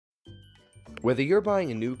Whether you're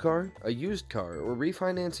buying a new car, a used car, or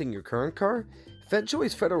refinancing your current car,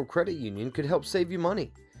 FedChoice Federal Credit Union could help save you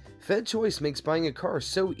money. FedChoice makes buying a car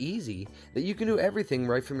so easy that you can do everything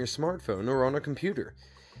right from your smartphone or on a computer.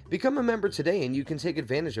 Become a member today and you can take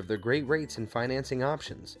advantage of their great rates and financing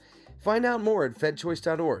options. Find out more at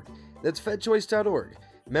fedchoice.org. That's fedchoice.org.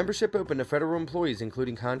 Membership open to federal employees,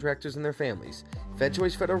 including contractors and their families.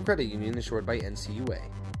 FedChoice Federal Credit Union, issued by NCUA.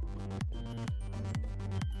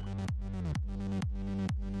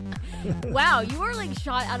 Wow, you are like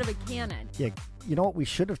shot out of a cannon. Yeah, you know what? We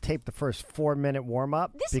should have taped the first 4-minute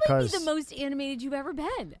warm-up. This because might be the most animated you've ever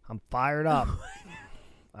been. I'm fired up.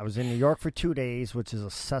 I was in New York for 2 days, which is a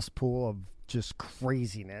cesspool of just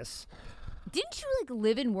craziness. Didn't you like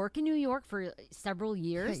live and work in New York for several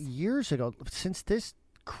years? Yeah, years ago, since this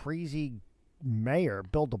crazy mayor,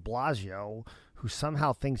 Bill de Blasio, who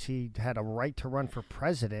somehow thinks he had a right to run for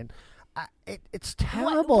president, it's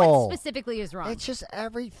terrible. What specifically is wrong? It's just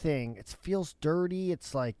everything. It feels dirty.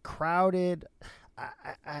 It's like crowded.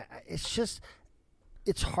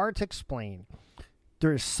 It's hard to explain.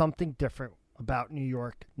 There is something different about New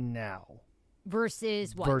York now.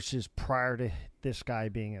 Versus what? Versus prior to this guy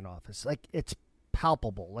being in office. Like, it's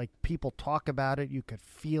palpable. Like, people talk about it. You could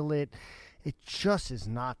feel it. It just is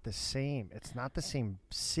not the same. It's not the same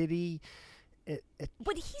city.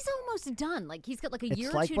 But he's almost done. Like, he's got like a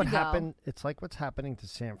year or two to go. It's like what's happening to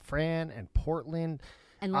San Fran and Portland.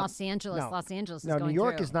 And Los Angeles. No, Los Angeles is no, going New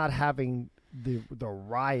York through. is not having the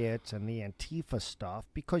riots and the Antifa stuff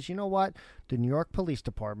because you know what? The New York Police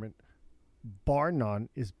Department, bar none,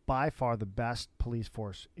 is by far the best police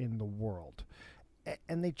force in the world.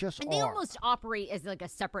 And they just they almost operate as like a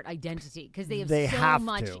separate identity because they have have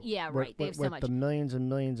much. to. Yeah, right. They have so much. The millions and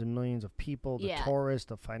millions and millions of people, the tourists,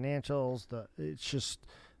 the financials, it's just,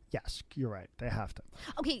 yes, you're right. They have to.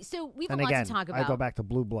 Okay, so we have and a lot again, to talk about. I go back to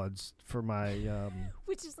Blue Bloods for my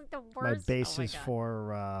which is like the my worst. basis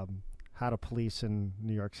for how to police in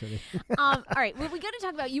New York City. All right, well, we got to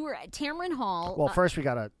talk about you were at Tamron Hall. Well, first we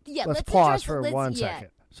got to let's address, pause for 1 second.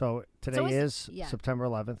 So today is September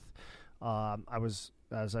 11th. I was,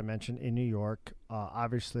 as I mentioned, in New York.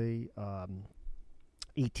 Obviously,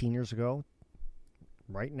 18 years ago,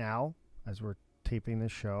 right now, as we're taping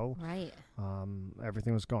this show, right?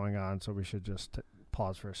 Everything was going on, so we should just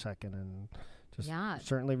pause for a second and just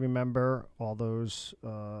certainly remember all those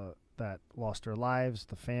that lost their lives,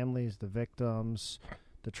 the families, the victims,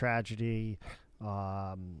 the tragedy,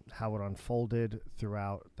 how it unfolded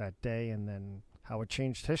throughout that day, and then how it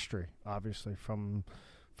changed history, obviously, on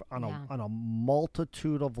a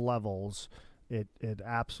multitude of levels. It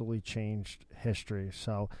absolutely changed history.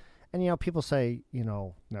 So, and people say,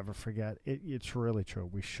 never forget. It's really true.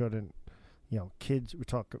 We shouldn't, kids, we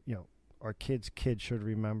talk, our kids should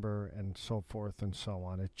remember, and so forth and so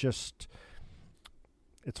on.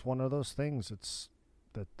 It's one of those things. It's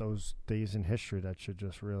that those days in history that should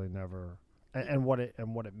just really never, and what it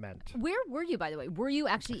meant. Where were you, by the way? Were you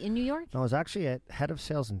actually in New York? I was actually at head of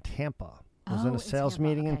sales in Tampa. I was in a sales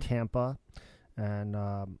meeting in Tampa, and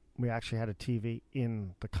we actually had a TV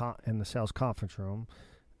in the sales conference room,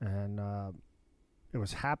 and it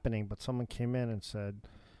was happening. But someone came in and said,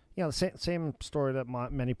 the same story that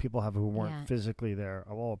many people have who weren't physically there.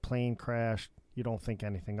 Oh, a plane crashed. You don't think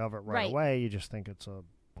anything of it right away. You just think it's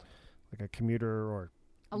like a commuter or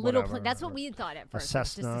a little plane. That's what we had thought at first. A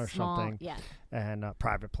Cessna or small, something. And a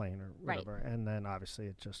private plane or whatever. Right. And then obviously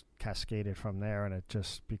it just cascaded from there, and it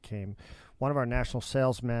just became one of our national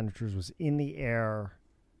sales managers was in the air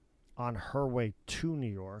on her way to New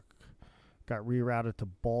York, got rerouted to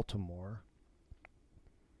Baltimore.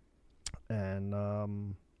 And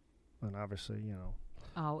obviously,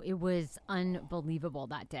 Oh, it was unbelievable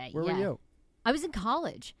that day. Where were you? I was in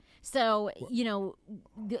college. So,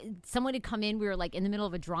 someone had come in. We were like in the middle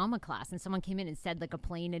of a drama class, and someone came in and said like a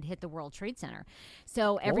plane had hit the World Trade Center.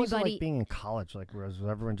 So everybody. What was it like being in college? Like, was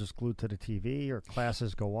everyone just glued to the TV, or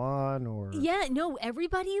classes go on, or? Yeah, no,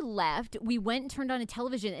 everybody left. We went and turned on a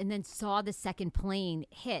television, and then saw the second plane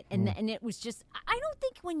hit, and it was just. I don't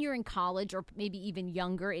think when you're in college, or maybe even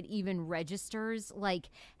younger, it even registers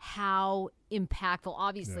like how impactful.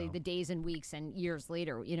 Obviously, the days and weeks and years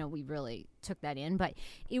later, we really took that in, but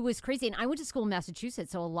it was crazy. And I went to school in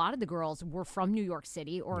Massachusetts, so a lot of the girls were from New York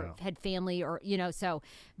City or had family, or so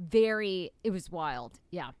it was wild.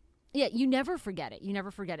 Yeah, you never forget it.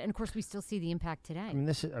 And of course, we still see the impact today. I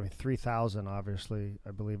mean, 3,000 obviously,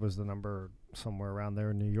 I believe, was the number somewhere around there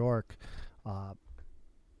in New York. I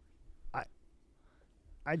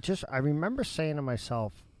remember saying to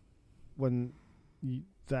myself when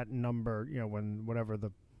that number, when whatever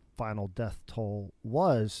the final death toll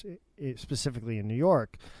was, specifically in New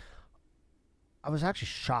York, I was actually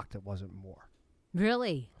shocked it wasn't more.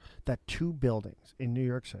 Really? That 2 buildings in New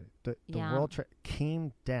York City, the World Trade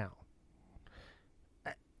came down.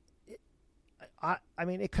 I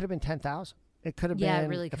mean, it could have been 10,000. It could have been.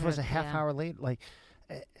 Really if it was a half hour late,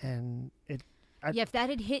 if that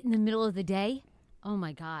had hit in the middle of the day, oh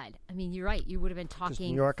my God! I mean, you're right. You would have been talking.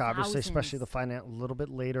 New York, obviously, thousands. especially the finance, a little bit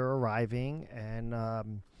later arriving,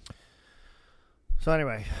 and so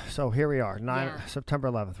anyway, so here we are, September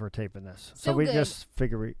 11th. We're taping this, so we just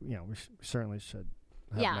figure we certainly should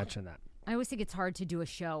have mentioned that. I always think it's hard to do a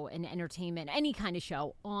show, an entertainment, any kind of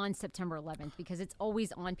show on September 11th because it's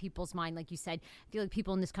always on people's mind. Like you said, I feel like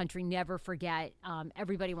people in this country never forget.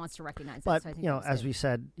 Everybody wants to recognize but, that. So I think as we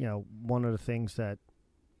said, one of the things that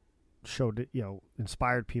showed,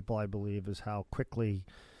 inspired people, I believe, is how quickly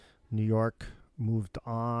New York moved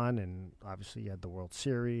on. And obviously you had the World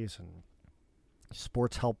Series and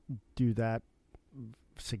sports helped do that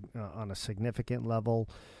on a significant level.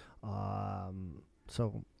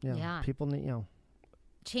 So people need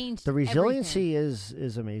change. The resiliency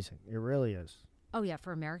is amazing. It really is. Oh yeah,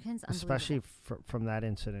 for Americans, especially from that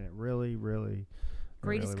incident, it really, really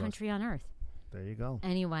greatest country on earth. There you go.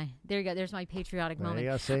 Anyway, there you go. There's my patriotic moment. There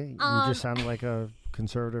you go. See, you just sounded like a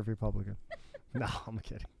conservative Republican. No, I'm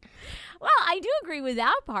kidding. Well, I do agree with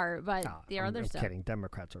that part, but the other stuff. I'm kidding.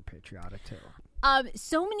 Democrats are patriotic too.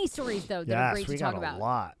 So many stories though that are great to talk about. A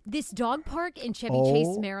lot. This dog park in Chevy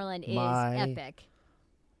Chase, Maryland, is epic.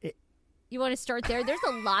 You want to start there? There's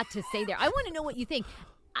a lot to say there. I want to know what you think.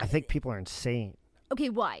 I think people are insane. Okay,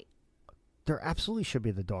 why? There absolutely should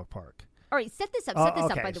be the dog park. All right, set this up. By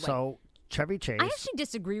the way. So Chevy Chase. I actually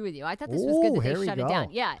disagree with you. I thought this was good that they shut it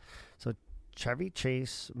down. Yeah. So Chevy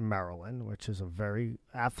Chase, Maryland, which is a very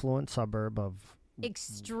affluent suburb of.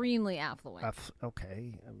 Extremely affluent.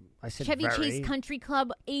 Okay, I said Chevy Chase Country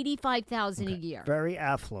Club, $85,000 a year. Very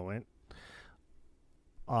affluent.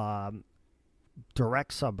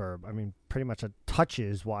 Direct suburb. I mean, pretty much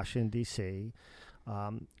touches Washington D.C.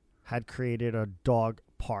 Had created a dog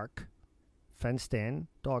park, fenced-in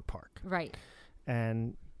dog park. Right.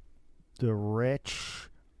 And the rich,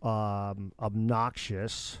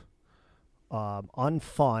 obnoxious,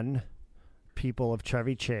 unfun people of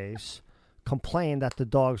Chevy Chase complained that the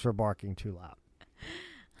dogs were barking too loud.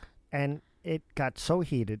 And it got so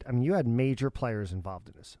heated. I mean, you had major players involved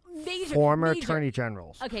in this. Former attorney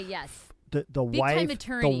generals. Okay, yes. The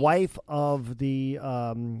wife of the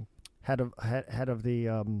head of the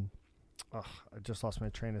I just lost my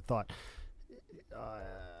train of thought.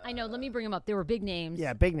 I know. Let me bring them up. They were big names.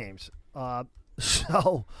 Yeah, big names. The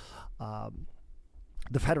Federal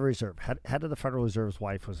Reserve head of the Federal Reserve's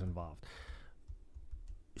wife was involved.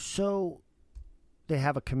 So they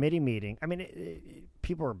have a committee meeting. I mean,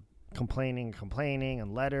 people are complaining,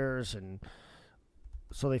 and letters, and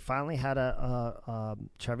so they finally had a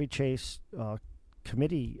Chevy Chase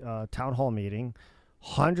committee town hall meeting.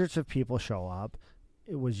 Hundreds of people show up.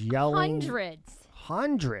 It was yelling.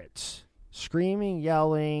 Hundreds. Screaming,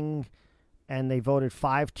 yelling, and they voted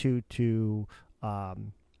 5-2 to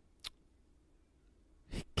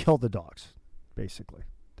kill the dogs, basically.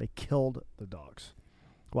 They killed the dogs.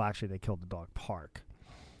 Well, actually, they killed the dog park.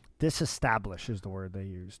 Disestablish is the word they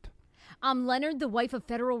used. Leonard, the wife of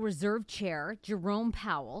Federal Reserve Chair Jerome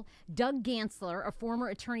Powell, Doug Gansler, a former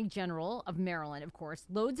Attorney General of Maryland, of course,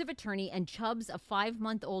 loads of attorney, and Chubbs, a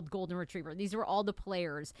 5-month-old golden retriever. These were all the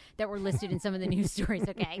players that were listed in some of the news stories,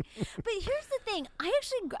 okay? But here's the thing. I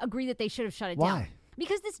actually agree that they should have shut it down. Why?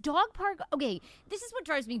 Because this dog park, okay, this is what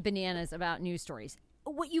drives me bananas about news stories.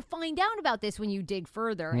 What you find out about this when you dig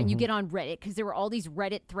further and you get on Reddit, because there were all these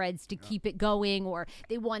Reddit threads to keep it going, or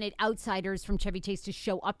they wanted outsiders from Chevy Chase to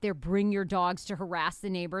show up there, bring your dogs to harass the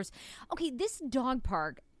neighbors. Okay, this dog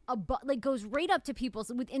park goes right up to people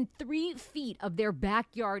within 3 feet of their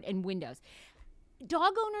backyard and windows.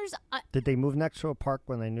 Dog owners... Did they move next to a park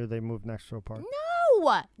when they knew they moved next to a park?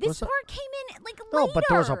 No! This park came in later. No, but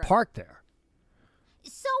there was a park there.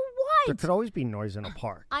 So what? There could always be noise in a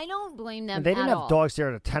park. I don't blame them. And they didn't have dogs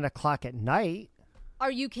there at 10 o'clock at night. Are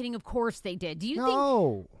you kidding? Of course they did. Do you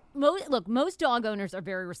think? Look, most dog owners are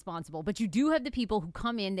very responsible, but you do have the people who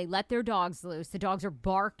come in, they let their dogs loose. The dogs are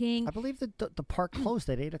barking. I believe the park closed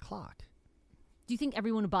at 8 o'clock. Do you think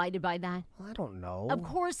everyone abided by that? Well, I don't know. Of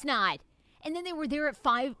course not. And then they were there at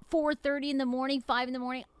 4:30 in the morning, 5 in the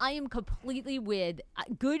morning. I am completely with.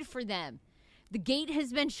 Good for them. The gate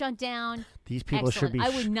has been shut down. These people Excellent. should be... I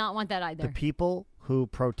would not want that either. The people who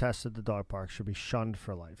protested the dog park should be shunned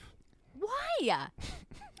for life. Why? I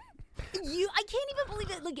can't even believe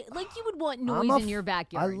it. Like you would want noise in your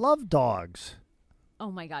backyard. I love dogs. Oh,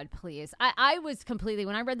 my God, please. I was completely,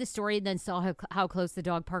 when I read the story and then saw how close the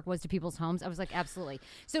dog park was to people's homes, I was like, absolutely.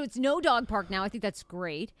 So it's no dog park now. I think that's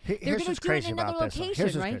great. They're going to do it in another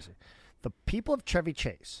location, right? Crazy. The people of Chevy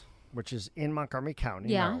Chase, which is in Montgomery County,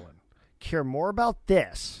 Maryland, care more about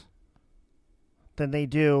this than they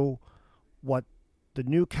do what the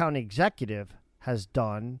new county executive has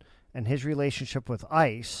done and his relationship with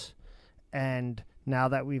ICE. And now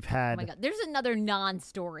that we've had... Oh, my God. There's another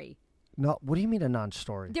non-story. No, what do you mean a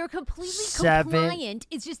non-story? They're completely compliant.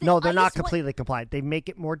 It's just that no, they're not completely compliant. They make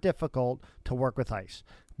it more difficult to work with ICE.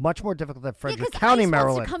 Much more difficult than Frederick County, ICE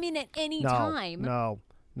Maryland. Wants to come in at any time. No,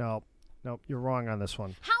 you're wrong on this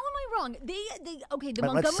one. How am I wrong? The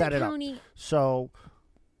Montgomery County. So,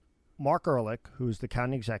 Mark Ehrlich, who's the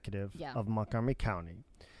county executive of Montgomery County,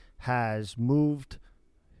 has moved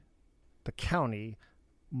the county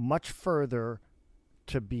much further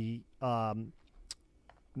to be.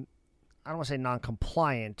 I don't want to say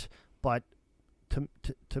non-compliant, but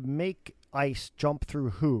to make ICE jump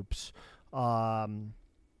through hoops to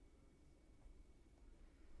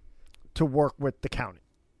work with the county,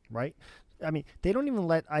 right? I mean, they don't even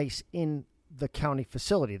let ICE in the county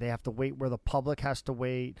facility. They have to wait where the public has to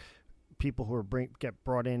wait. People who get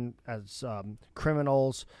brought in as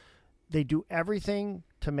criminals. They do everything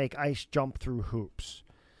to make ICE jump through hoops.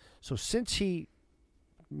 So since he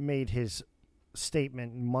made his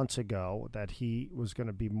statement months ago that he was going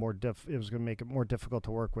to be it was going to make it more difficult to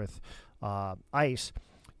work with ICE.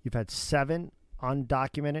 You've had 7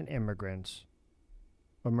 undocumented immigrants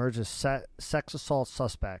emerge as sex assault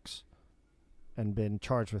suspects and been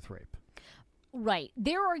charged with rape. Right.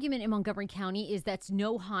 Their argument in Montgomery County is that's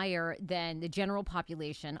no higher than the general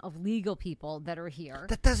population of legal people that are here.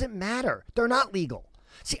 That doesn't matter. They're not legal.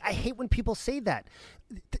 See, I hate when people say that.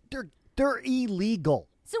 They're illegal.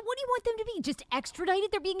 So what do you want them to be? Just extradited?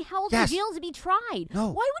 They're being held Yes. in jail to be tried.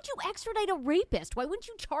 No. Why would you extradite a rapist? Why wouldn't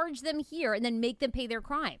you charge them here and then make them pay their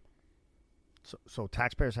crime? So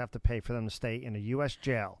taxpayers have to pay for them to stay in a U.S.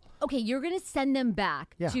 jail. Okay, you're going to send them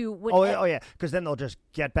back to... Oh, yeah, because then they'll just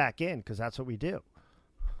get back in because that's what we do.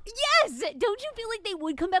 Yes! Don't you feel like they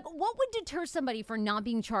would come back? What would deter somebody from not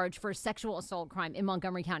being charged for a sexual assault crime in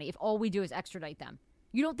Montgomery County if all we do is extradite them?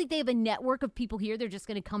 You don't think they have a network of people here? They're just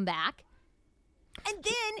going to come back? And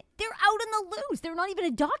then they're out on the loose. They're not even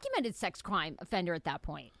a documented sex crime offender at that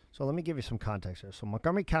point. So let me give you some context here. So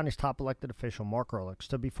Montgomery County's top elected official, Mark Ehrlich,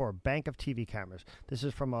 stood before a bank of TV cameras. This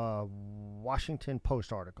is from a Washington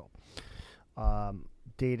Post article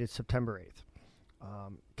dated September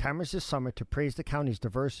 8th. Cameras this summer to praise the county's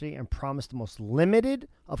diversity and promise the most limited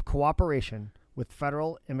of cooperation with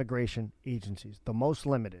federal immigration agencies. The most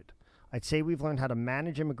limited. I'd say we've learned how to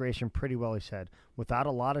manage immigration pretty well, he said, without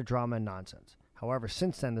a lot of drama and nonsense. However,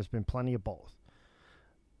 since then, there's been plenty of both.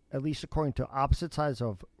 At least according to opposite sides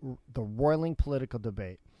of the roiling political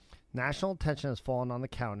debate. National attention has fallen on the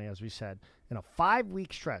county, as we said, in a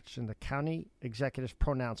 5-week stretch in the county executive's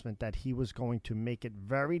pronouncement that he was going to make it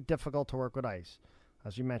very difficult to work with ICE.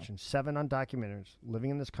 As you mentioned, 7 undocumenteds living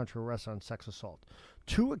in this country arrested on sex assault.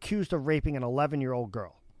 2 accused of raping an 11-year-old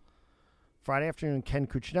girl. Friday afternoon, Ken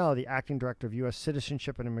Cuccinelli, the acting director of U.S.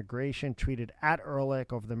 Citizenship and Immigration, tweeted at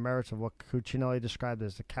Ehrlich over the merits of what Cuccinelli described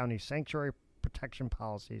as the county's sanctuary protection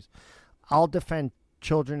policies. I'll defend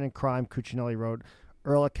children in crime, Cuccinelli wrote.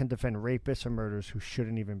 Ehrlich can defend rapists and murderers who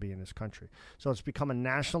shouldn't even be in this country. So it's become a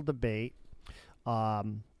national debate.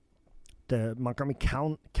 The Montgomery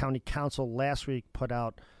County Council last week put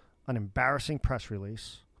out an embarrassing press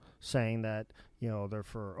release saying that, they're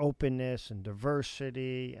for openness and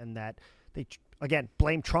diversity and that they, again,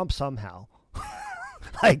 blame Trump somehow.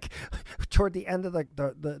 Like, toward the end of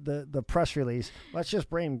the press release, let's just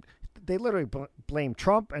they literally blame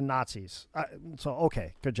Trump and Nazis. So,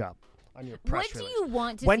 okay, good job on your press release. What do you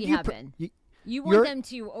want to see happen? You want them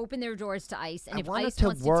to open their doors to ICE, and if ICE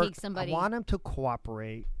wants to take somebody... I want them to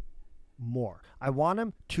cooperate more. I want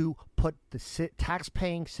them to put the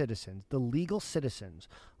tax-paying citizens, the legal citizens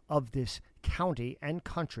of this county and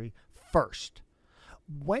country first.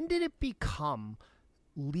 When did it become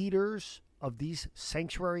leaders of these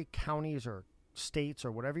sanctuary counties or states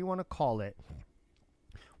or whatever you want to call it,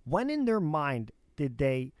 when in their mind did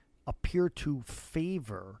they appear to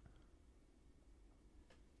favor?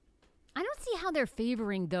 I don't see how they're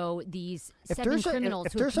favoring, though, these 7 criminals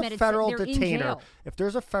who have committed in jail. If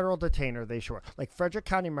there's a federal detainer, they sure. Like Frederick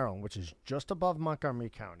County, Maryland, which is just above Montgomery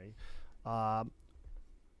County. And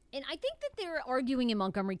I think that they're arguing in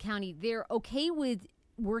Montgomery County, they're okay with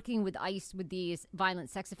working with ICE with these violent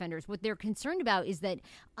sex offenders. What they're concerned about is that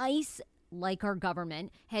ICE like our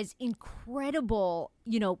government, has incredible,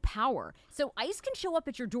 power. So ICE can show up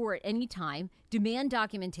at your door at any time, demand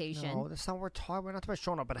documentation. No, that's not what we're talking. We're not talking about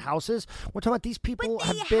showing up at houses. We're talking about these people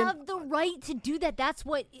but they have the right to do that. That's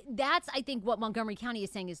I think what Montgomery County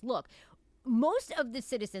is saying is, look, most of the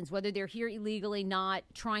citizens, whether they're here illegally, not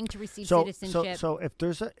trying to receive citizenship. So if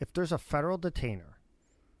there's a federal detainer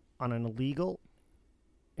on an illegal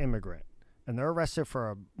immigrant and they're arrested for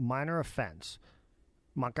a minor offense,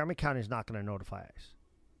 Montgomery County is not going to notify ICE.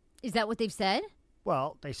 Is that what they've said?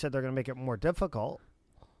 Well, they said they're going to make it more difficult.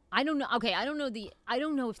 I don't know. Okay, I don't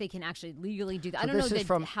know if they can actually legally do that. So I don't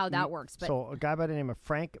know how that works. But so a guy by the name of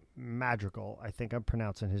Frank Madrigal, I think I'm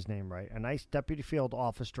pronouncing his name right, a ICE deputy field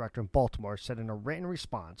office director in Baltimore, said in a written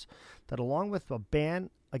response that along with a ban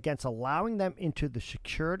against allowing them into the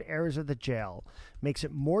secured areas of the jail makes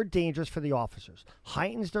it more dangerous for the officers,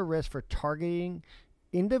 heightens the risk for targeting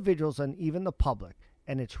individuals and even the public,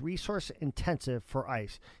 and it's resource intensive for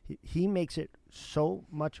ICE. He makes it so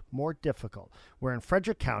much more difficult. Where in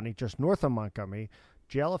Frederick County, just north of Montgomery,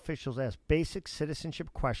 jail officials ask basic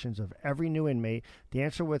citizenship questions of every new inmate, the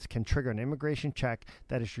answer which can trigger an immigration check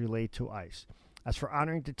that is relayed to ICE. As for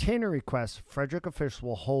honoring detainer requests, Frederick officials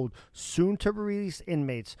will hold soon-to-be-released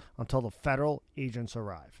inmates until the federal agents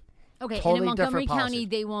arrive. Okay, totally and in Montgomery County, policy.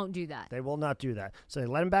 They won't do that. They will not do that. So they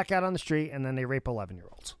let them back out on the street, and then they rape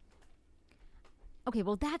 11-year-olds. Okay,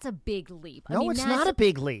 well, that's a big leap. No, it's not a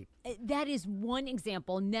big leap. That is one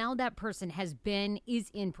example. Now that person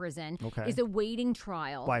is in prison, is awaiting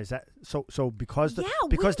trial. Why is that? So because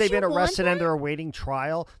they've been arrested and they're awaiting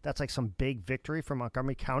trial, that's like some big victory for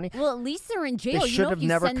Montgomery County? Well, at least they're in jail. They should have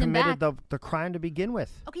never committed the crime to begin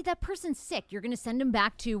with. Okay, that person's sick. You're going to send them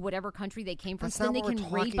back to whatever country they came from That's so then not they what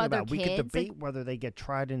can we're rape talking other about. kids. We could debate whether they get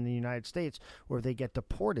tried in the United States or they get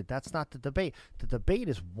deported. That's not the debate. The debate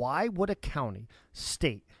is why would a county,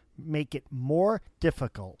 state, make it more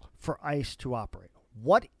difficult for ICE to operate?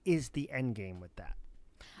 What is the end game with that?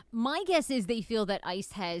 My guess is they feel that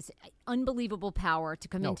ICE has unbelievable power to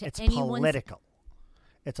come into it's anyone's... political.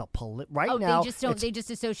 It's a right now. Now, they just don't. They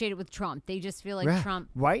just associate it with Trump. They just feel like Trump.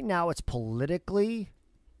 Right now, it's politically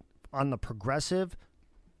on the progressive,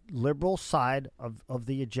 liberal side of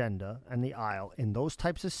the agenda and the aisle. In those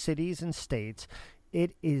types of cities and states,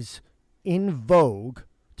 it is in vogue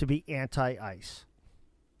to be anti-ICE.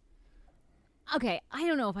 Okay, I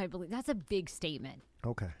don't know if I believe that's a big statement.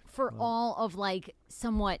 Okay. For all of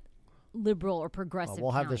somewhat liberal or progressive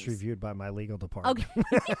we'll have counties. this reviewed by my legal department. Okay.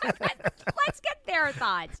 Let's get their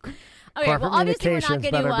thoughts. Okay, Corporate well, obviously we're not going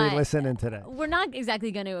to better be listening today. We're not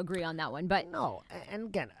exactly going to agree on that one, but no. And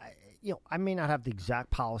again, I may not have the exact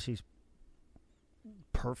policies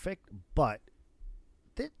perfect, but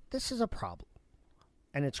this is a problem,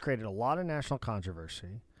 and it's created a lot of national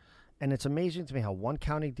controversy. And it's amazing to me how one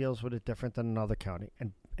county deals with it different than another county.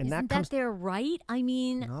 And Isn't that their right? I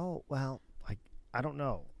mean... No, well, I don't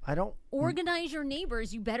know. I don't... Organize your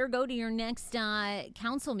neighbors. You better go to your next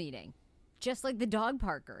council meeting. Just like the dog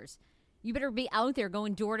parkers. You better be out there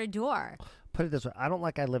going door to door. Put it this way. I don't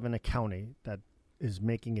like I live in a county that is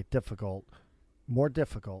making it more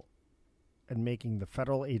difficult, and making the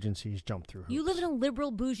federal agencies jump through hoops. You live in a liberal,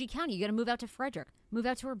 bougie county. You got to move out to Frederick. Move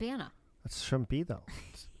out to Urbana. That shouldn't be, though.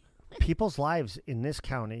 People's lives in this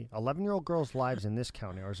county, 11-year-old girls' lives in this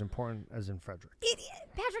county are as important as in Frederick.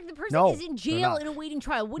 Patrick, the person is in jail and awaiting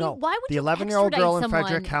trial. Why would the you 11-year-old girl in someone?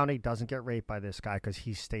 Frederick County doesn't get raped by this guy because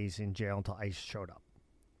he stays in jail until ICE showed up.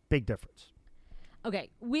 Big difference. Okay,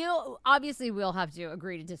 we'll have to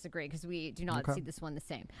agree to disagree because we do not see this one the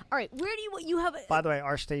same. All right, where do you have? By the way,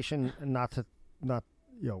 our station,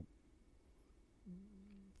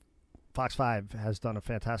 Fox 5 has done a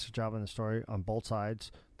fantastic job in the story on both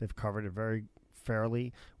sides. They've covered it very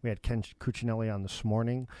fairly. We had Ken Cuccinelli on this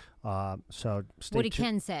morning. So what did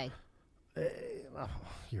Ken say?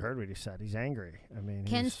 You heard what he said. He's angry. I mean,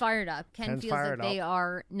 Ken's fired up. Ken feels that they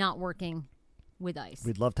are not working with ICE.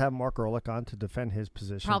 We'd love to have Mark Ehrlich on to defend his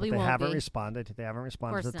position. Probably but they won't haven't be. responded. They haven't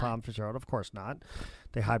responded to not. Tom Fitzgerald. Of course not.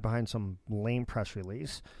 They hide behind some lame press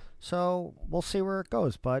release. So we'll see where it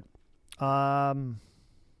goes. But that's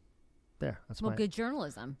good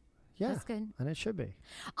journalism. Yeah, that's good. And it should be.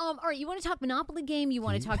 All right, you want to talk Monopoly game? You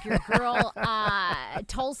want to talk your girl,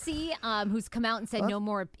 Tulsi, who's come out and said no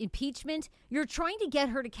more impeachment? You're trying to get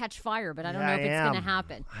her to catch fire, but I don't know if it's going to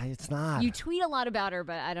happen. It's not. You tweet a lot about her,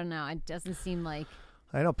 but I don't know. It doesn't seem like...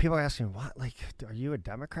 I know people are asking, what? Like, are you a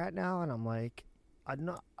Democrat now? And I'm like, I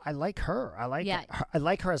like her. I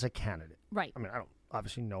like her as a candidate. Right. I mean, I don't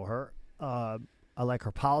obviously know her. I like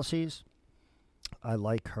her policies. I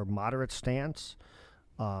like her moderate stance.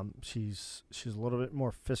 She's a little bit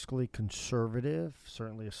more fiscally conservative,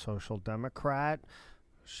 certainly a social democrat.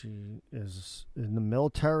 She is in the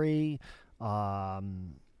military. A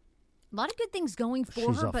lot of good things going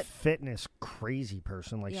for her, but she's a fitness crazy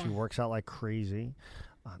person. Like, she works out like crazy.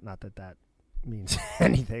 Not that means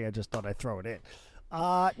anything. I just thought I'd throw it in.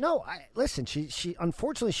 No, listen. She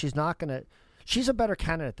unfortunately she's not gonna. She's a better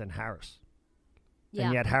candidate than Harris,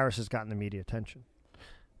 and yet Harris has gotten the media attention.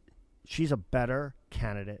 She's a better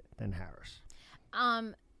candidate than Harris.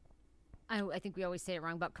 I think we always say it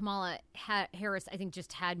wrong, but Kamala Harris, I think,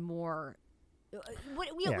 just had more.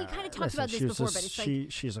 We kind of talked about this before, but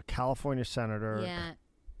it's she's a California senator. Yeah.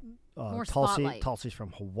 More spotlight. Tulsi's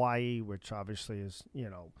from Hawaii, which obviously is,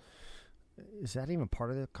 is that even part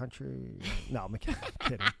of the country? No, I'm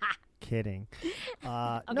kidding.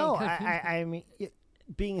 No, I mean,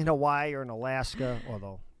 being in Hawaii or in Alaska,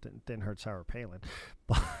 although didn't hurt Sarah Palin.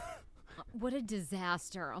 What a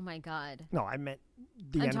disaster! Oh my God. No, I meant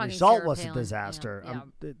the end result was a disaster. Yeah.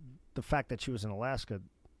 The fact that she was in Alaska,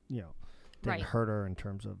 didn't hurt her in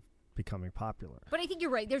terms of becoming popular. But I think you're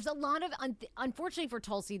right. There's a lot of, unfortunately for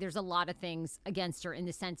Tulsi, there's a lot of things against her in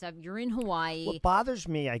the sense of you're in Hawaii. What bothers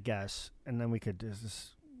me, I guess, and then we could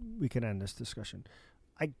end this discussion.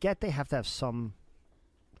 I get they have to have some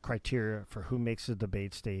criteria for who makes the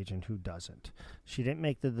debate stage and who doesn't. She didn't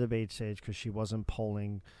make the debate stage because she wasn't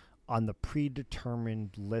polling on the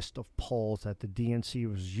predetermined list of polls that the DNC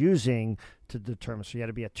was using to determine. So you had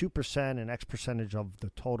to be at 2% and X percentage of the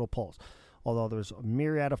total polls. Although there's a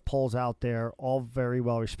myriad of polls out there, all very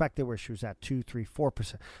well respected, where she was at 2, 3,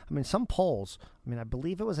 4%. I mean, some polls, I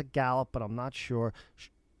believe it was a Gallup, but I'm not sure.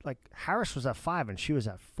 Like, Harris was at 5 and she was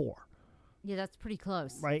at 4. Yeah, that's pretty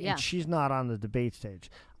close. Right? Yeah. And she's not on the debate stage.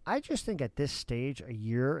 I just think at this stage, a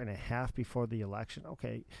year and a half before the election,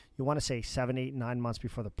 okay, you want to say 7, 8, 9 months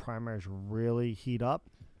before the primaries really heat up,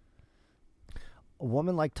 a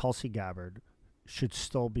woman like Tulsi Gabbard should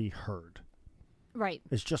still be heard. Right.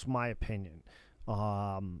 It's just my opinion.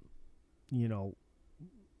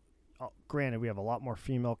 Granted, we have a lot more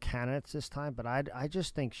female candidates this time, but I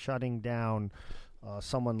just think shutting down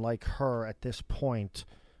someone like her at this point,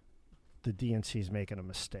 the DNC is making a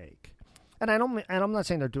mistake. And I'm not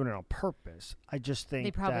saying they're doing it on purpose. I just think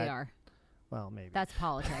they probably are. Well, maybe that's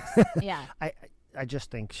politics. Yeah. I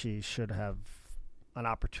just think she should have an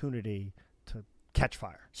opportunity to catch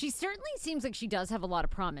fire. She certainly seems like she does have a lot of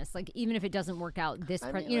promise. Like, even if it doesn't work out this,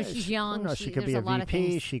 she's young. She could be a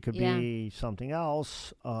VP. She could be something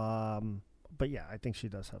else. But yeah, I think she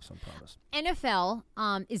does have some promise. NFL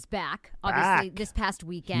is back, obviously, this past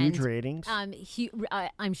weekend. Huge ratings.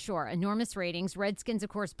 I'm sure. Enormous ratings. Redskins, of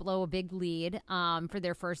course, blow a big lead for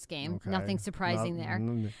their first game. Okay. Nothing surprising there.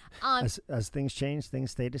 As things change,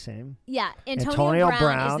 things stay the same. Yeah. Antonio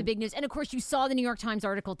Brown is the big news. And, of course, you saw the New York Times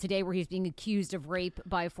article today where he's being accused of rape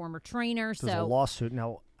by a former trainer. There's a lawsuit.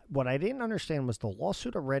 Now, what I didn't understand was the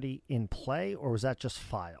lawsuit already in play, or was that just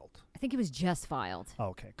filed? I think it was just filed.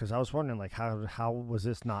 Okay, because I was wondering, like, how was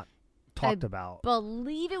this not talked about? I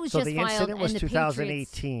believe it was just filed. So the incident was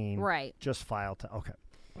 2018. Right. Just filed. Okay.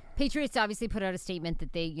 Patriots obviously put out a statement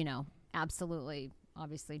that they, absolutely,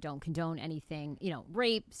 obviously don't condone anything,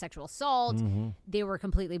 rape, sexual assault. Mm-hmm. They were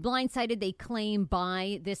completely blindsided, they claim,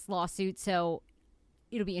 by this lawsuit. So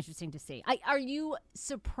it'll be interesting to see. Are you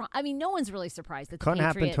surprised? I mean, no one's really surprised that the Couldn't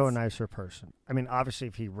Patriots... happen to a nicer person. I mean, obviously,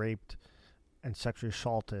 if he raped and sexually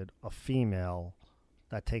assaulted a female,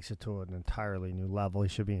 that takes it to an entirely new level. He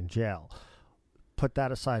should be in jail. Put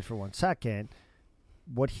that aside for 1 second.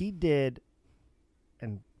 What he did,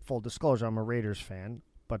 and full disclosure, I'm a Raiders fan,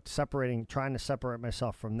 but trying to separate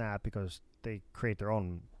myself from that because they create their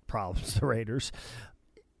own problems, the Raiders.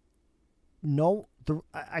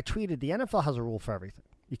 I tweeted, the NFL has a rule for everything.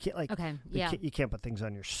 You can't you can't put things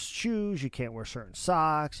on your shoes. You can't wear certain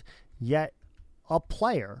socks. Yet a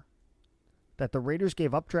player that the Raiders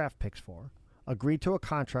gave up draft picks for, agreed to a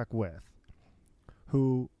contract with,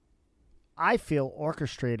 who I feel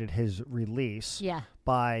orchestrated his release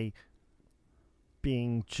by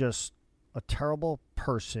being just a terrible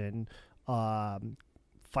person,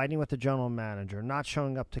 fighting with the general manager, not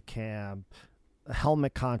showing up to camp, a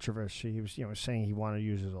helmet controversy. He was, saying he wanted to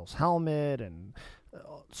use his old helmet and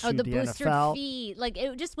sued the the blistered NFL. feet. Like,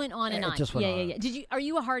 it just went on and on. Yeah. Are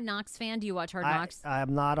you a Hard Knocks fan? Do you watch Hard Knocks?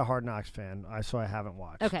 I'm not a Hard Knocks fan, so I haven't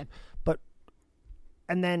watched. Okay.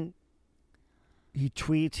 And then he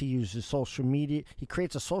tweets, he uses social media. He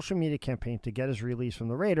creates a social media campaign to get his release from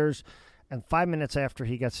the Raiders. And 5 minutes after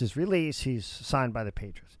he gets his release, he's signed by the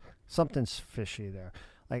Patriots. Something's fishy there.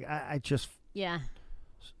 Like, I just... Yeah.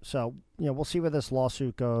 So, we'll see where this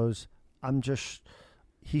lawsuit goes. I'm just...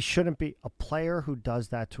 he shouldn't be a player who does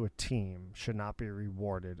that to a team should not be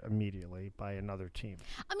rewarded immediately by another team.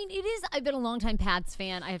 I mean, it is. I've been a longtime Pats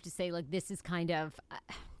fan. I have to say, like, this is kind of.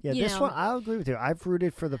 This one, I'll agree with you. I've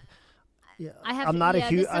rooted for the. Yeah, I'm not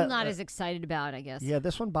as excited about, I guess. Yeah,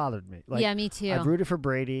 this one bothered me. Like, yeah, me too. I've rooted for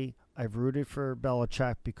Brady. I've rooted for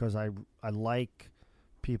Belichick because I like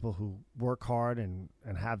people who work hard and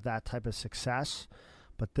have that type of success.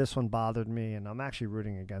 But this one bothered me, and I'm actually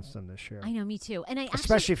rooting against him this year. I know, me too. And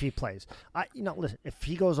especially if he plays. Listen, if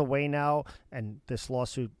he goes away now and this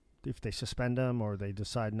lawsuit, if they suspend him or they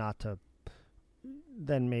decide not to,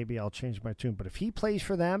 then maybe I'll change my tune. But if he plays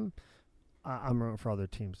for them, I'm rooting for other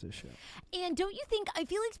teams this year. And don't you think, I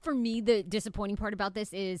feel like for me, the disappointing part about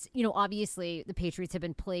this is, obviously the Patriots have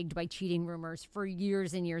been plagued by cheating rumors for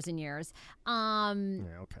years and years and years. Yeah,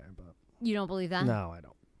 okay, but you don't believe that? No, I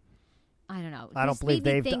don't. I don't know. I don't believe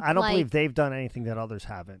they've done anything that others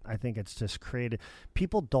haven't. I think it's just created.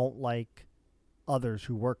 People don't like others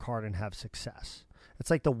who work hard and have success. It's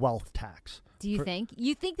like the wealth tax. Do you think?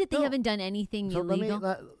 You think that they haven't done anything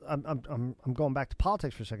illegal? I'm going back to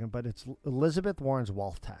politics for a second, but it's Elizabeth Warren's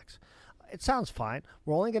wealth tax. It sounds fine.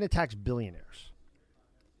 We're only going to tax billionaires,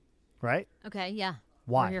 right? Okay, yeah.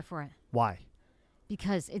 Why? We're here for it. Why?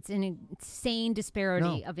 Because it's an insane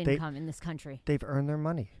disparity of income in this country. They've earned their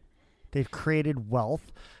money. They've created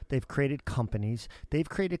wealth. They've created companies. They've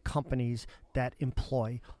created companies that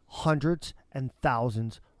employ hundreds and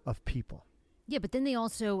thousands of people. Yeah, but then they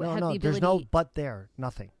also have the ability. There's no but there.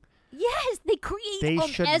 Nothing. Yes, they create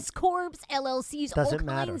S-corps, LLCs, all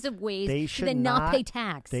kinds of ways to then not pay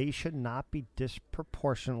tax. They should not be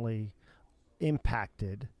disproportionately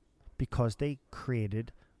impacted because they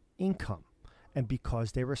created income and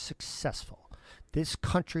because they were successful. This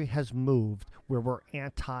country has moved where we're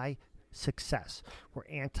anti-success. We're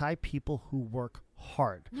anti-people who work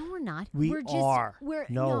hard. No, we're not. We are.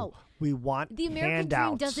 No. We want the American handouts.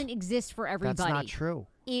 dream doesn't exist for everybody. That's not true.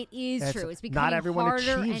 It is true. It's becoming not everyone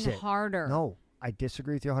harder achieves and it. harder. No, I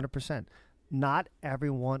disagree with you 100%. Not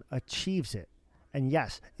everyone achieves it. And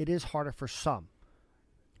yes, it is harder for some.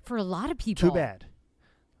 For a lot of people.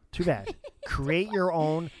 Too bad. Create your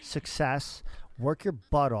own success, work your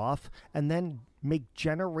butt off, and then make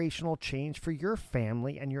generational change for your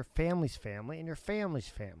family and your family's family and your family's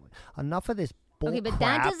family. Enough of this bull Okay, but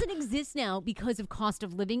crap. that doesn't exist now because of cost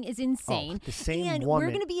of living is insane. The same and woman.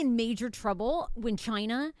 We're going to be in major trouble when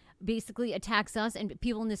China basically attacks us and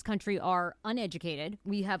people in this country are uneducated.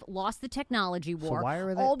 We have lost the technology war. So why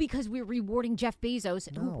are they? All because we're rewarding Jeff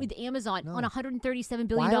Bezos who, with Amazon on $137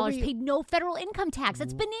 billion paid no federal income tax.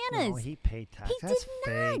 That's bananas. No, he paid tax. He That's did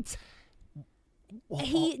not. fake.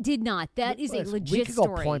 He did not. That is a legit we could go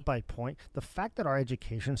story. point by point. The fact that our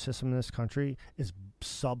education system in this country is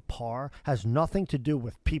subpar has nothing to do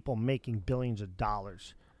with people making billions of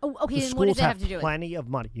dollars. Oh, okay. The Then what does schools that have to do with it? plenty of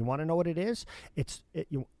money. You want to know what it is?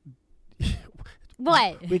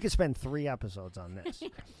 What? We could spend 3 episodes on this.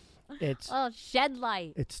 It's shed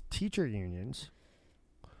light. It's teacher unions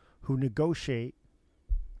who negotiate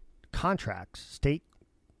contracts, state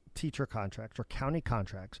teacher contracts or county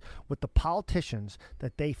contracts with the politicians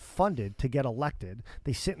that they funded to get elected.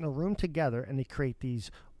 They sit in a room together and they create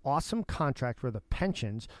these awesome contracts where the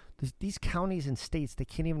pensions, these counties and states, they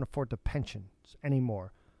can't even afford the pensions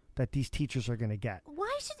anymore that these teachers are going to get.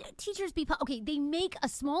 Why should teachers be... Okay, they make a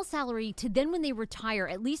small salary to then when they retire,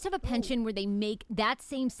 at least have a pension where they make that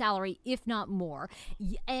same salary, if not more.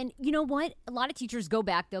 And you know what? A lot of teachers go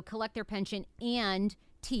back, they'll collect their pension and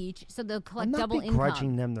teach, so they'll collect double income. I'm not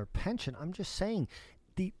begrudging them their pension. I'm just saying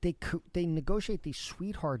they negotiate these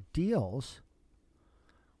sweetheart deals.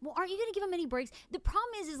 Well, are you going to give them any breaks? The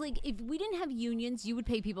problem is like, if we didn't have unions, you would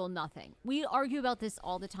pay people nothing. We argue about this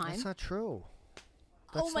all the time. That's not true.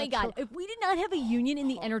 Oh my God. If we did not have a union in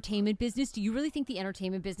the entertainment business, do you really think the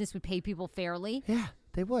entertainment business would pay people fairly? Yeah,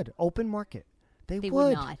 they would. Open market. They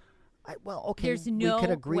would not. Okay, There's no we could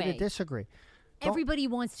agree way. to disagree. Everybody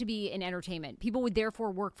wants to be in entertainment. People would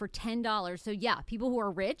therefore work for $10. So yeah, people who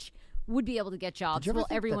are rich would be able to get jobs. Did you ever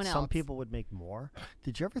think everyone that else. Some people would make more?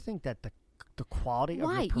 Did you ever think that the quality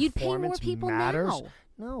Why? of your You'd pay more performance people matters? now.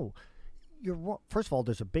 No. You're wrong. First of all,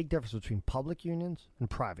 there's a big difference between public unions and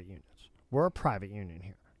private unions. We're a private union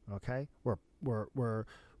here, okay?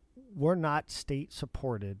 We're not state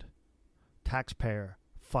supported, taxpayer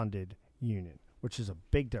funded union, which is a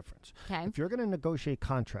big difference. Okay. If you're going to negotiate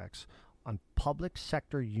contracts on public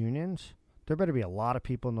sector unions, there better be a lot of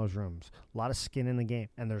people in those rooms, a lot of skin in the game,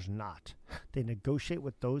 and there's not. They negotiate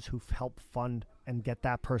with those who've helped fund and get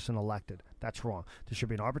that person elected. That's wrong. There should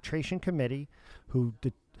be an arbitration committee who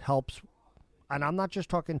helps, and I'm not just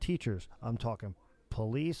talking teachers, I'm talking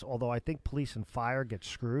police, although I think police and fire get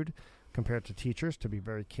screwed compared to teachers, to be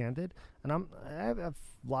very candid. And I have a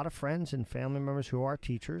lot of friends and family members who are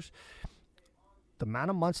teachers. The amount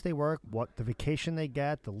of months they work, what the vacation they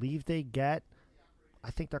get, the leave they get,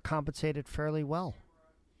 I think they're compensated fairly well.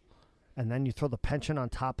 And then you throw the pension on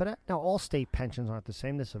top of that. Now, all state pensions aren't the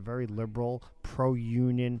same. This is a very liberal,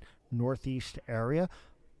 pro-union, Northeast area.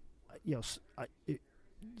 I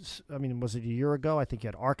mean, was it a year ago? I think you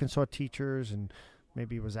had Arkansas teachers and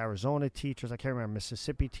maybe it was Arizona teachers. I can't remember,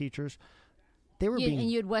 Mississippi teachers. They were being, and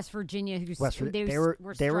you had West Virginia.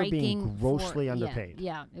 They were being grossly underpaid.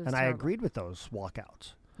 Yeah, it was and terrible. I agreed with those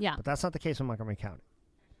walkouts. Yeah. But that's not the case in Montgomery County.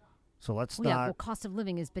 So let's not. Yeah, well, cost of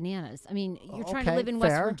living is bananas. I mean, you're trying to live in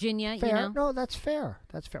West Virginia, fair. you know? No, that's fair.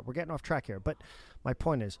 That's fair. We're getting off track here. But my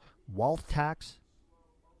point is, wealth tax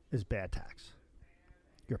is bad tax.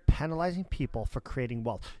 You're penalizing people for creating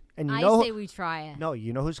wealth. And I say we try it. No,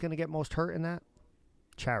 you know who's going to get most hurt in that?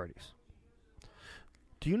 Charities.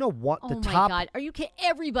 Do you know what oh my God. Are you kidding?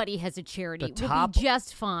 Everybody has a charity. We'll be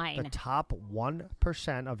just fine. The top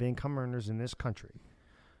 1% of income earners in this country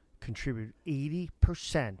contribute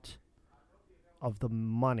 80% of the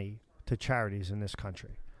money to charities in this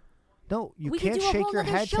country. No, you can't shake your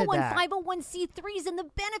head to that. We could do a whole other show on 501c3s and the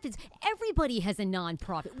benefits. Everybody has a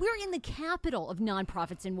nonprofit. We're in the capital of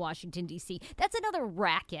nonprofits in Washington, D.C. That's another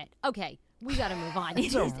racket. Okay, we got to move on.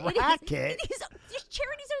 It's a racket? It is.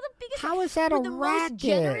 Charities are the biggest. How is that a racket? We're the most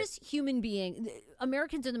generous human being.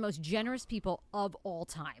 Americans are the most generous people of all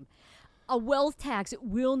time. A wealth tax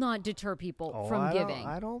will not deter people from giving.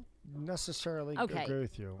 I don't necessarily agree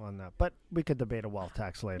with you on that, but we could debate a wealth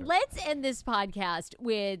tax later. Let's end this podcast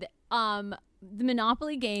with the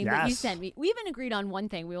Monopoly game that you sent me. We haven't agreed on one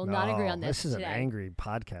thing. We will not agree on this. This is today. an angry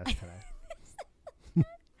podcast today.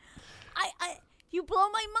 You blow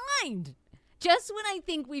my mind. Just when I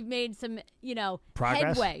think we've made some,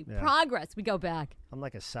 headway, progress, we go back. I'm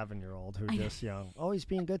like a 7-year-old who just young. Oh, he's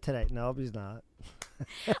being good today. No, he's not.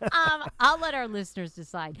 I'll let our listeners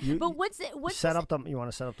decide. But what's you want to set up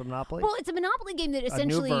the Monopoly? Well, it's a Monopoly game that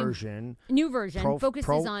essentially new version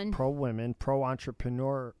focuses on pro women, pro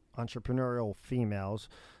entrepreneurial females.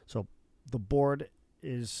 So the board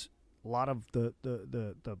is a lot of the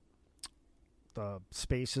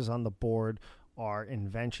spaces on the board are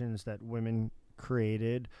inventions that women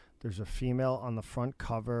created. There's a female on the front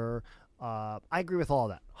cover. I agree with all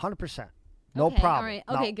that, 100%. No problem. All right.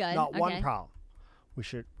 Okay, good. Not one problem. We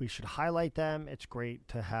should highlight them. It's great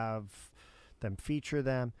to have them feature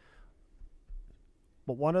them.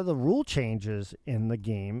 But one of the rule changes in the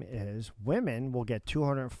game is women will get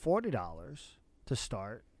 $240 to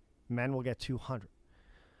start. Men will get $200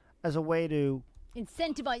 as a way to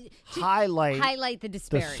incentivize, highlight the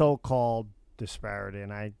disparity. The so-called disparity,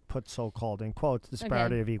 and I put so-called in quotes,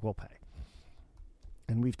 disparity of equal pay.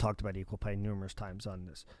 And we've talked about equal pay numerous times on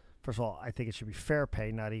this. First of all, I think it should be fair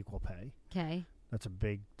pay, not equal pay. Okay. That's a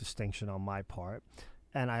big distinction on my part.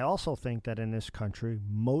 And I also think that in this country,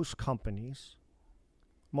 most companies,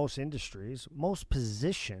 most industries, most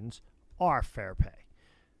positions are fair pay.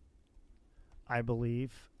 I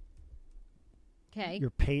believe you're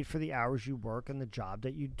paid for the hours you work and the job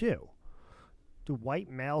that you do. Do white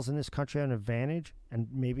males in this country have an advantage and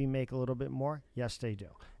maybe make a little bit more? Yes, they do.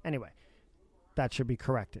 Anyway, that should be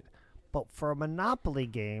corrected. But for a Monopoly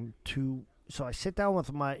game so I sit down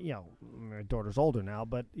with my daughter's older now,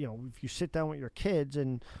 but, if you sit down with your kids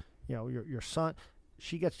and, your son,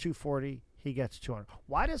 she gets $240, he gets $200.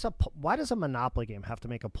 Why does a Monopoly game have to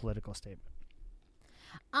make a political statement?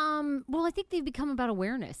 Well, I think they've become about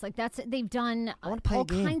awareness. Like they've done all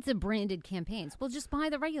kinds of branded campaigns. Well, just buy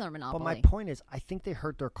the regular Monopoly. But my point is, I think they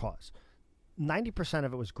hurt their cause. 90%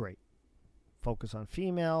 of it was great. Focus on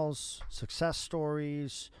females, success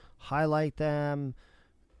stories, highlight them.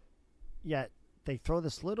 Yet they throw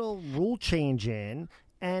this little rule change in,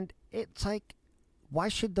 and it's like, why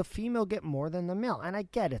should the female get more than the male? And I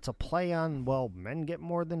get it's a play on, men get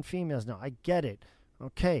more than females. No, I get it.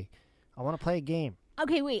 Okay, I want to play a game.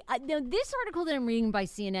 Okay, wait. Now, this article that I'm reading by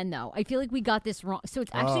CNN, though, I feel like we got this wrong. So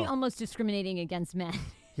it's actually almost discriminating against men.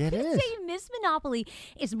 Yeah, it is. They say Miss Monopoly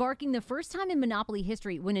is marking the first time in Monopoly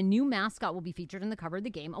history when a new mascot will be featured on the cover of the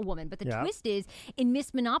game, a woman. But the twist is, in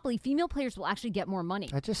Miss Monopoly, female players will actually get more money.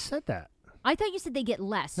 I just said that. I thought you said they get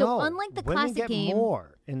less. So unlike the classic game, women get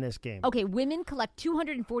more in this game. Okay, women collect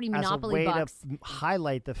 240 Monopoly bucks. As a way to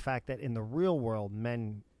highlight the fact that in the real world,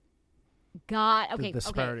 men the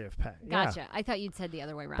disparity of pay. Gotcha. Yeah. I thought you'd said the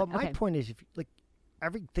other way around. But my point is, if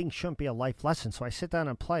everything shouldn't be a life lesson. So I sit down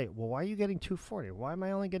and play. Well, why are you getting 240? Why am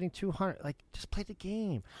I only getting 200? Like, just play the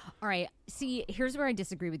game. All right. See, here's where I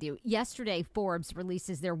disagree with you. Yesterday, Forbes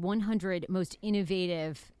releases their 100 most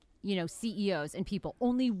innovative, CEOs and people.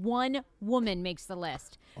 Only one woman makes the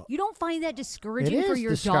list. You don't find that discouraging for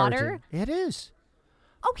your daughter? It is.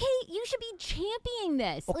 Okay, you should be championing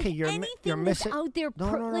this. Okay, like, you're missing. Out there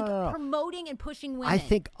promoting and pushing women. I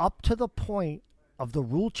think up to the point of the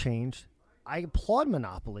rule change, I applaud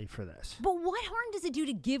Monopoly for this. But what harm does it do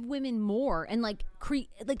to give women more and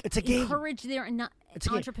it's a game. Encourage their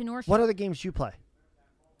entrepreneurship? What other games do you play?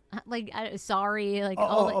 Sorry,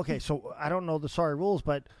 okay. So I don't know the sorry rules,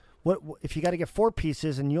 but what if you got to get 4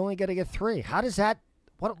 pieces and you only got to get 3? How does that?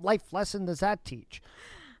 What life lesson does that teach?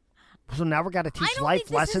 So now we're got to teach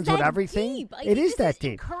life lessons with everything. It is that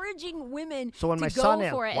deep. Encouraging women. So when to my go son,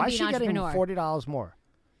 for it why and is be she an getting entrepreneur? $40 more?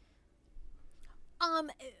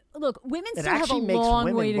 Look, women It still have a actually makes long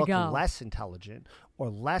women way to look go. less intelligent or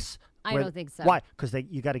less. I don't think so. Why? Because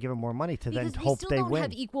you got to give them more money to then hope they still win.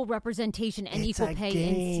 don't have equal representation and It's equal a pay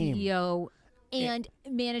game. and CEO and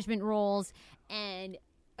management roles and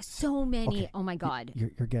so many. Okay, Oh my God!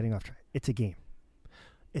 You're getting off track. It's a game.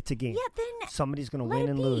 It's a game. Yeah, then somebody's going to let win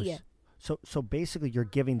it and be. lose. So basically, you're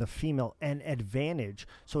giving the female an advantage.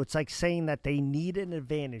 So it's like saying that they need an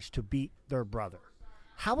advantage to beat their brother.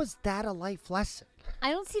 How is that a life lesson?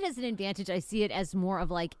 I don't see it as an advantage. I see it as more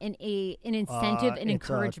of like an incentive and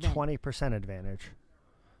encouragement. It's a 20% advantage.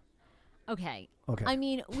 Okay. Okay. I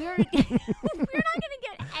mean, we're not going to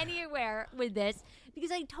get anywhere with this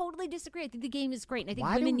because I totally disagree. I think the game is great, and I think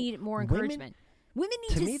women need more encouragement. Women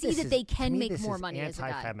need to see that they can make more money as a guy.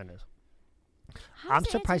 Anti-feminism. I'm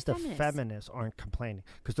surprised the feminists aren't complaining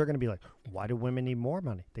because they're going to be like, why do women need more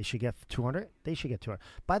money? They should get 200. They should get 200.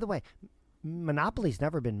 By the way, Monopoly's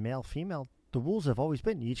never been male-female. The rules have always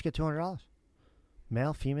been you each get $200.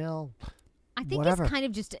 Male, female, I think whatever. It's kind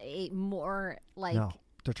of just a more like... No,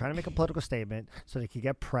 they're trying to make a political statement so they can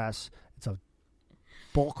get press. It's a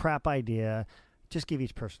bullcrap idea. Just give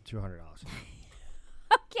each person $200.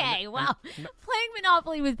 Okay, well, playing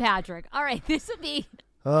Monopoly with Patrick. All right, this would be...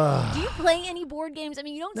 Do you play any board games? I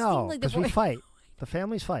mean, you don't seem like the because we fight. The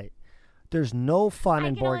families fight. There's no fun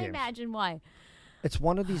in board games. I can imagine why. It's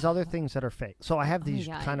one of these other things that are fake. So I have these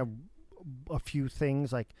kind of a few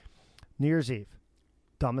things like New Year's Eve.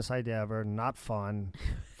 Dumbest idea ever. Not fun.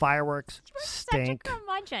 Fireworks stink. Such a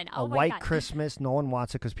curmudgeon. Oh a white Christmas. No one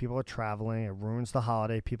wants it because people are traveling. It ruins the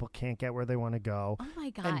holiday. People can't get where they want to go. Oh,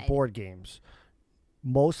 my God. And board games.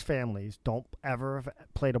 Most families don't ever have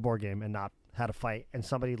played a board game and not had a fight and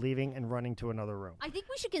somebody leaving and running to another room. I think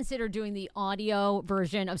we should consider doing the audio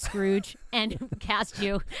version of Scrooge and cast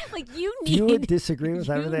you. Like, you need... Do you disagree with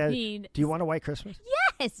everything? Do you want a white Christmas?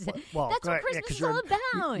 Yes. Well, that's what Christmas is all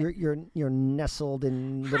about. You're nestled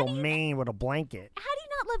in little Maine with a blanket. How do you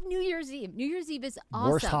not love New Year's Eve? New Year's Eve is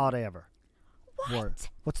awesome. Worst holiday ever. What?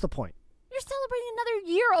 What's the point? You're celebrating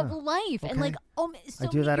another year of life and like I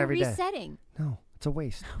do that every day. Resetting. No, it's a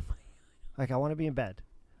waste. Oh my God. Like I want to be in bed.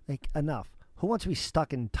 Like enough. Who wants to be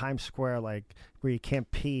stuck in Times Square like where you can't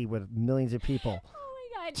pee with millions of people? Oh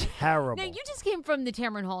my God. Terrible. Now you just came from the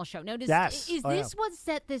Tamron Hall show. Now is this what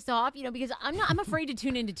set this off? You know, because I'm afraid to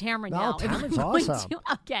tune into Tamron now. No, Tamron's awesome.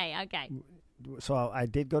 Okay. So I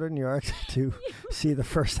did go to New York to see the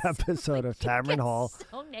first episode of Tamron Hall.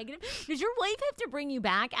 So negative. Does your wife have to bring you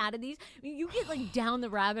back out of these? I mean, you get like down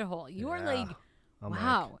the rabbit hole. You are like,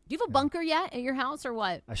 wow. Do you have a bunker yet at your house or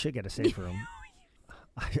what? I should get a safe room.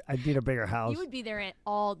 I need a bigger house. You would be there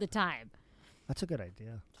all the time. That's a good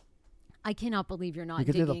idea. I cannot believe you're not. You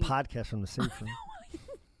could do the podcast from the safe room.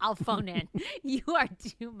 I'll phone in. You are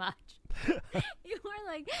too much. You are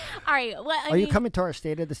like, all right. Well, are you coming to our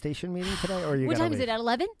State of the Station meeting today, or are you? What time is it? At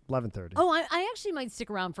 11? 11:30. Oh, I actually might stick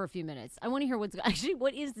around for a few minutes. I want to hear what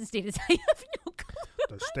is the state of? I have no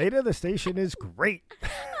clue. The State of the Station is great.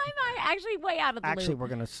 I'm actually way out of the loop. Actually,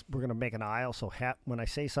 we're gonna make an aisle. So when I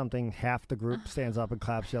say something, half the group stands up and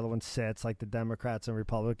claps, the other one sits, like the Democrats and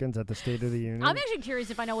Republicans at the State of the Union. I'm actually curious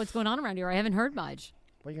if I know what's going on around here. I haven't heard much.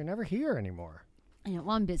 Well, you're never here anymore. I know.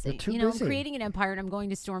 Well, I'm busy. You're too busy. I'm creating an empire, and I'm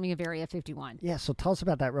going to storming of Area 51. Yeah, so tell us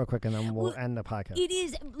about that real quick, and then we'll end the podcast. It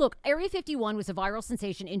is. Look, Area 51 was a viral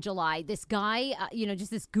sensation in July. This guy,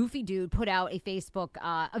 just this goofy dude, put out a Facebook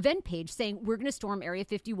event page saying, we're going to storm Area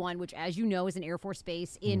 51, which, as you know, is an Air Force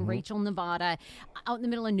base in Rachel, Nevada, out in the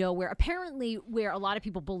middle of nowhere, apparently where a lot of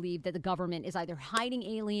people believe that the government is either hiding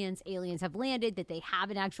aliens have landed, that they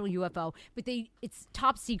have an actual UFO, but it's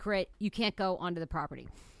top secret. You can't go onto the property.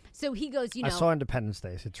 So he goes, I saw Independence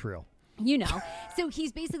Day. It's real. You know, so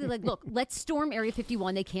he's basically like, look, let's storm Area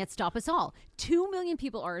 51. They can't stop us all. 2 million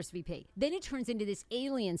people RSVP. Then it turns into this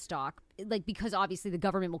alien stalk, like, because obviously the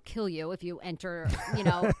government will kill you if you enter,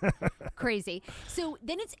 crazy. So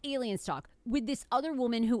then it's alien stalk with this other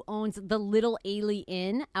woman who owns the Little Ailey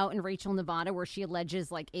Inn out in Rachel, Nevada, where she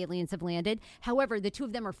alleges like aliens have landed. However, the two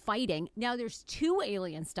of them are fighting. Now there's 2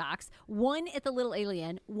 alien stalks, one at the Little Ailey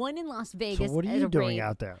Inn, one in Las Vegas. So what are you doing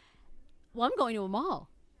out there? Well, I'm going to a mall.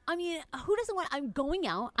 I mean, who doesn't want? I'm going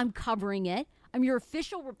out. I'm covering it. I'm your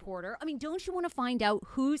official reporter. I mean, don't you want to find out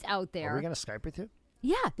who's out there? Are we going to Skype with you?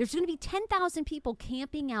 Yeah, there's going to be 10,000 people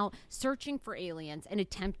camping out, searching for aliens, and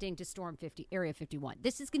attempting to storm Area 51.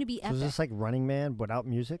 This is going to be epic. So is this like Running Man without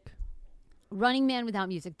music? Running Man without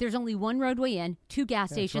music. There's only one roadway in, 2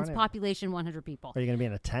 gas stations, population 100 people. Are you going to be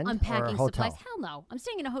in a tent Unpacking or a hotel? Supplies? Hell no. I'm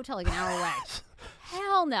staying in a hotel like an hour away.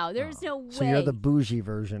 Hell no. There's no way. So you're the bougie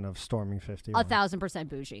version of storming 51. 1,000%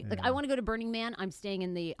 bougie. Yeah. Like, I want to go to Burning Man. I'm staying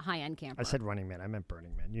in the high-end camper. I said Running Man. I meant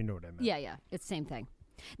Burning Man. You know what I meant. Yeah. It's the same thing.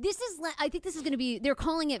 I think this is going to be, they're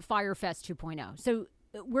calling it Firefest 2.0. So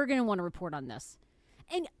we're going to want to report on this.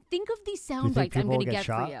 And think of these sound bites I'm going to get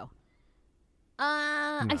for you. No.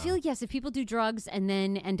 I feel like, yes, if people do drugs and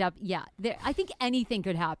then end up, I think anything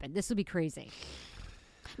could happen. This would be crazy.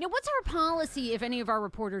 Now, what's our policy if any of our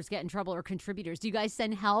reporters get in trouble or contributors? Do you guys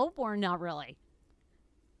send help or not really?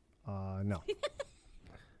 No.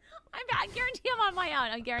 I guarantee I'm on my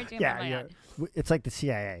own. I guarantee I'm on my own. It's like the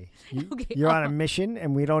CIA. You're on a mission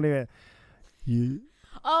and we don't even...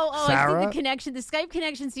 Sarah? I think the Skype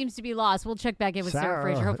connection seems to be lost. We'll check back in with Sarah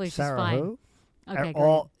Fraser. Hopefully she's fine. Who? Okay,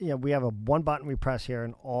 great. We have one button we press here,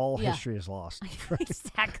 and all history is lost.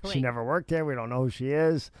 Exactly. She never worked there. We don't know who she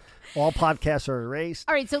is. All podcasts are erased.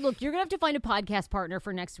 All right, so look, you're gonna have to find a podcast partner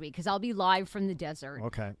for next week because I'll be live from the desert.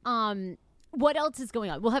 Okay. What else is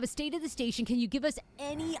going on? We'll have a state of the station. Can you give us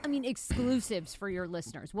any, exclusives for your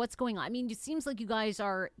listeners? What's going on? I mean, it seems like you guys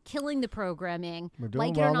are killing the programming. We're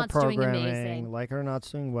doing Like well It or in the Not's doing programming. amazing. Like It or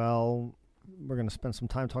Not's doing well. We're going to spend some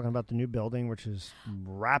time talking about the new building, which is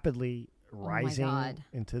rapidly rising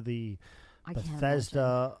into the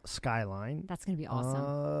Bethesda skyline. That's going to be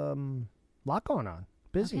awesome. Lot going on.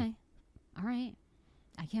 Busy. Okay. All right.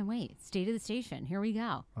 I can't wait. State of the station. Here we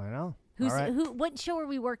go. I know. What show are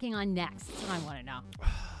we working on next? That's what I want to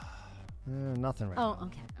know. Nothing right now. Oh,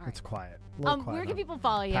 okay. All right. It's quiet. Where can people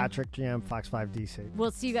follow you? Patrick GM, Fox 5 DC.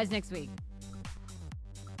 We'll see you guys next week.